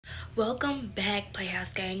Welcome back, Playhouse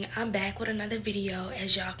Gang. I'm back with another video,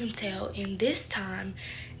 as y'all can tell, and this time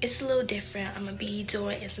it's a little different. I'm gonna be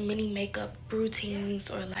doing as many makeup routines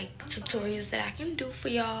or like tutorials that I can do for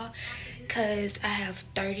y'all, because I have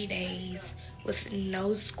 30 days with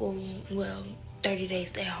no school. Well, 30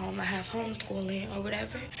 days at home. I have homeschooling or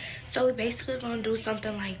whatever. So we're basically gonna do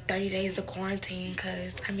something like 30 days of quarantine,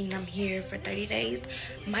 because I mean, I'm here for 30 days.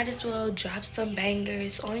 Might as well drop some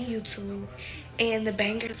bangers on YouTube. And the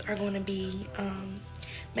bangers are going to be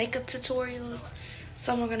makeup tutorials.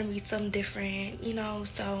 Some are going to be some different,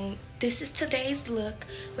 So this is today's look.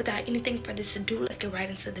 Without anything further ado, let's get right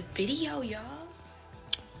into the video, y'all.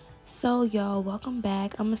 So y'all, welcome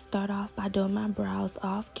back. I'm going to start off by doing my brows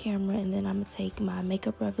off camera, and then I'm going to take my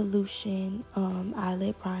Makeup Revolution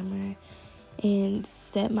eyelid primer and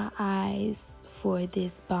set my eyes for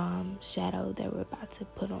this bomb shadow that we're about to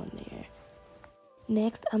put on there.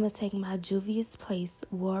 Next, I'm going to take my Juvia's Place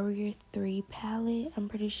Warrior 3 palette. I'm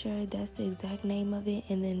pretty sure that's the exact name of it.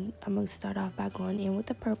 And then I'm going to start off by going in with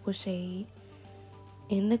the purple shade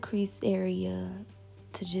in the crease area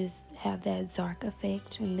to just have that dark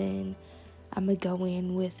effect. And then I'm going to go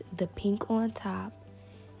in with the pink on top.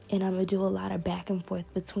 And I'm going to do a lot of back and forth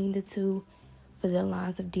between the two for the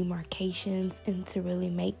lines of demarcations and to really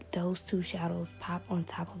make those two shadows pop on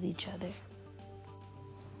top of each other.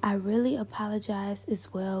 I really apologize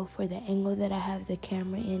as well for the angle that I have the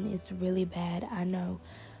camera in. It's really bad, I know,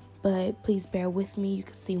 but please bear with me. You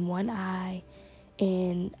can see one eye,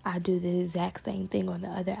 and I do the exact same thing on the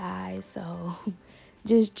other eye, so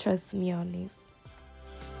just trust me on this.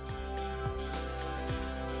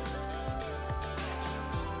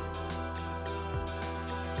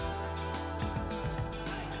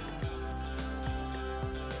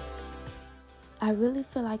 I really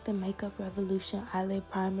feel like the Makeup Revolution eyelid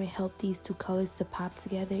primer helped these two colors to pop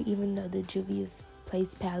together, even though the Juvia's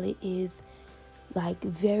Place palette is like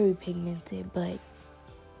very pigmented, but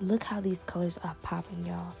look how these colors are popping,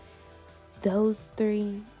 y'all. Those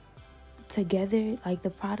three together, like the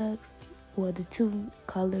products, well, the two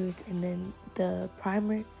colors and then the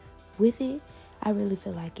primer with it, I really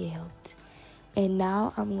feel like it helped. And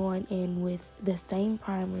now I'm going in with the same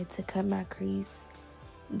primer to cut my crease,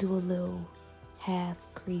 do a little half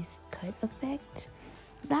crease cut effect.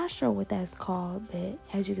 I'm not sure what that's called, but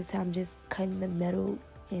as you can see, I'm just cutting the middle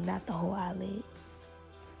and not the whole eyelid.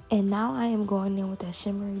 And now I am going in with that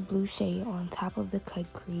shimmery blue shade on top of the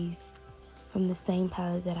cut crease from the same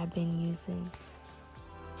palette that I've been using.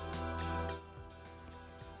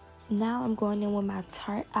 Now I'm going in with my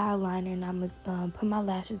Tarte eyeliner, and I'm gonna put my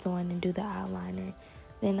lashes on and do the eyeliner.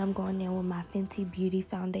 Then I'm going in with my Fenty Beauty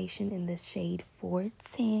foundation in the shade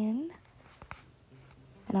 410.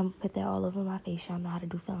 And I'm going to put that all over my face. Y'all know how to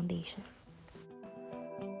do foundation.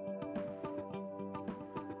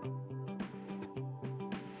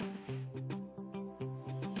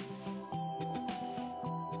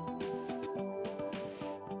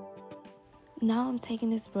 Now I'm taking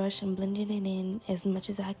this brush and blending it in as much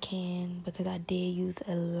as I can, because I did use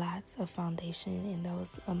a lot of foundation and that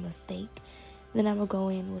was a mistake. Then I'm going to go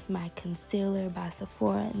in with my concealer by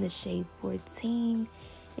Sephora in the shade 14.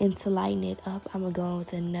 And to lighten it up, I'm going to go in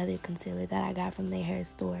with another concealer that I got from their hair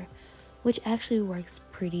store, which actually works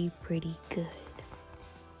pretty good.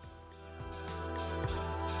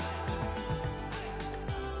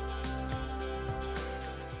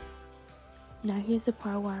 Now here's the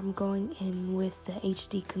part where I'm going in with the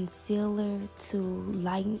HD concealer to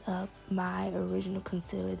lighten up my original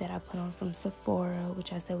concealer that I put on from Sephora,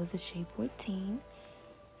 which I said was a shade 14.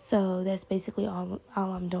 So that's basically all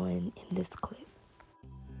I'm doing in this clip.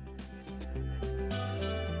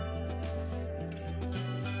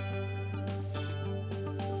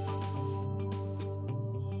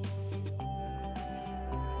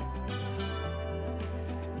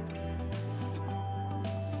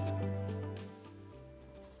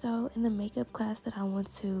 So in the makeup class that I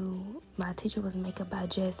went to, my teacher was Makeup by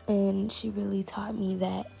Jess, and she really taught me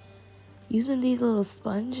that using these little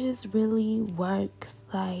sponges really works.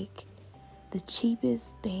 Like, the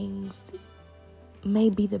cheapest things may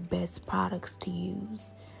be the best products to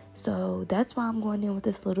use. So that's why I'm going in with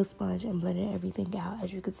this little sponge and blending everything out.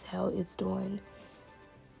 As you can tell, it's doing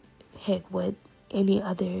heck what any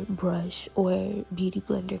other brush or beauty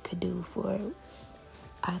blender could do for,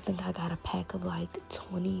 I think I got a pack of like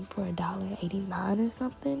 20 for $1.89 or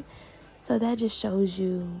something. So that just shows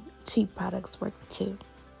you cheap products work too.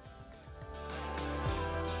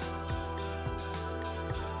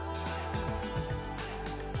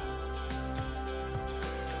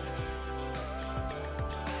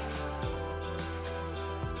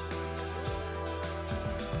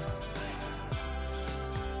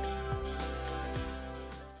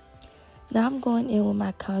 Now I'm going in with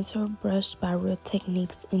my contour brush by Real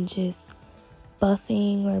Techniques and just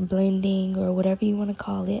buffing or blending or whatever you want to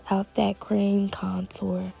call it out that cream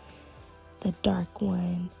contour, the dark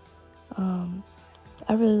one.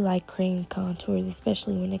 I really like cream contours,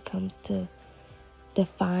 especially when it comes to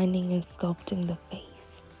defining and sculpting the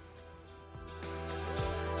face.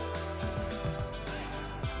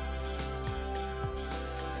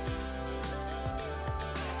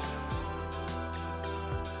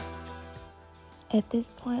 At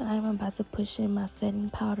this point, I'm about to push in my setting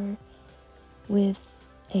powder with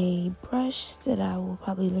a brush that I will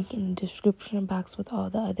probably link in the description box with all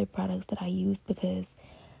the other products that I use, because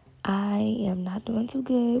I am not doing too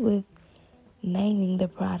good with naming the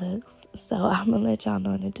products. So I'm gonna let y'all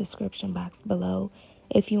know in the description box below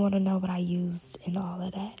if you want to know what I used and all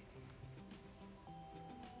of that.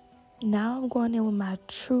 Now I'm going in with my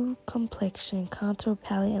True Complexion contour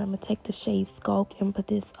palette, and I'm going to take the shade Sculpt and put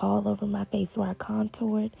this all over my face where I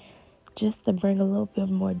contoured, just to bring a little bit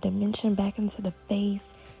more dimension back into the face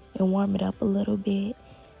and warm it up a little bit.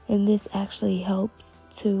 And this actually helps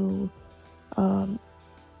to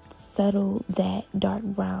settle that dark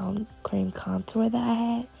brown cream contour that I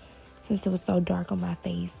had, since it was so dark on my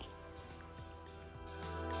face.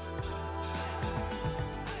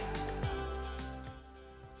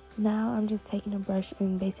 Now I'm just taking a brush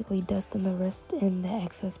and basically dusting the rest and the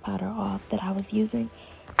excess powder off that I was using.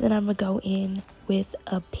 Then I'm going to go in with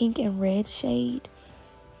a pink and red shade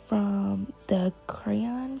from the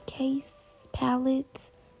Crayon Case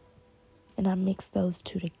palette. And I mix those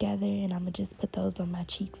two together, and I'm going to just put those on my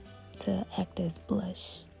cheeks to act as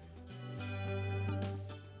blush.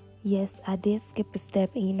 Yes, I did skip a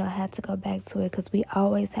step, and I had to go back to it because we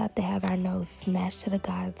always have to have our nose snatched to the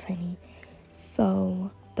gods, honey.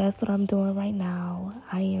 So that's what I'm doing right now.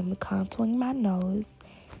 I am contouring my nose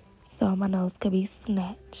so my nose could be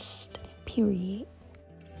snatched, period.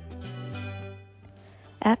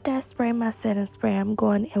 After I spray my setting spray, I'm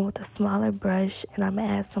going in with a smaller brush, and I'm going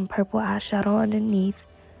to add some purple eyeshadow underneath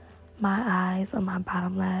my eyes on my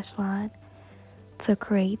bottom lash line to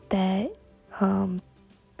create that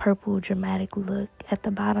purple dramatic look at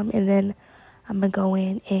the bottom. And then I'm going to go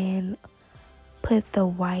in and put the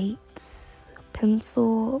white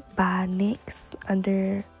pencil by NYX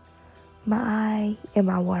under my eye and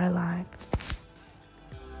my waterline.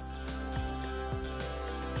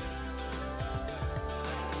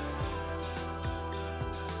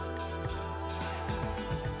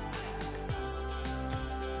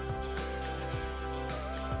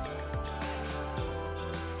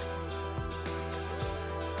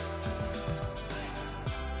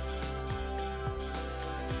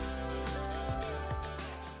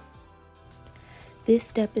 This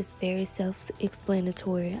step is very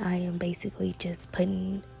self-explanatory. I am basically just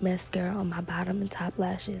putting mascara on my bottom and top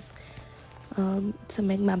lashes to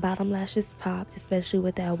make my bottom lashes pop, especially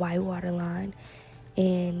with that white waterline,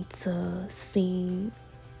 and to seam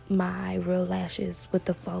my real lashes with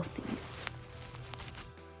the falsies.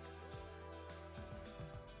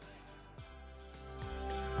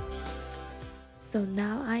 So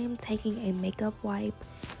now I am taking a makeup wipe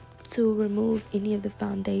to remove any of the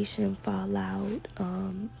foundation fallout,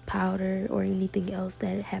 powder, or anything else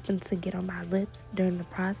that happens to get on my lips during the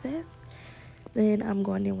process. Then I'm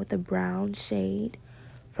going in with a brown shade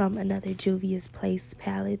from another Juvia's Place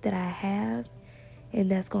palette that I have, and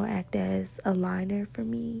that's going to act as a liner for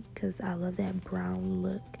me because I love that brown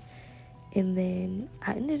look. And then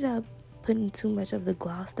I ended up putting too much of the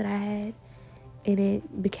gloss that I had, and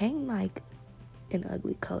it became like an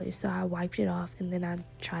ugly color, so I wiped it off, and then I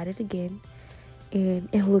tried it again, and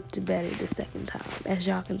it looked better the second time, as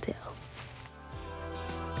y'all can tell.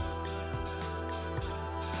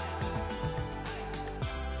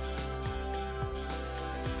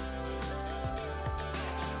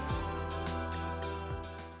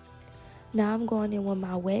 Now I'm going in with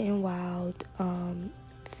my Wet n Wild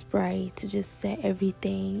spray to just set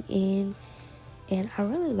everything in, and I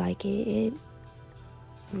really like it.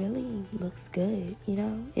 It really looks good,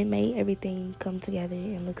 it made everything come together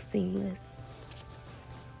and look seamless.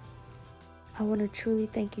 I want to truly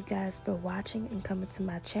thank you guys for watching and coming to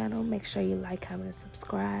my channel. Make sure you like, comment, and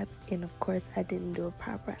subscribe. And of course, I didn't do a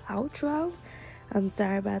proper outro. I'm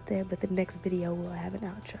sorry about that, but the next video will have an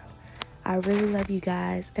outro. I really love you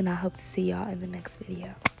guys, and I hope to see y'all in the next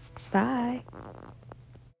video. Bye.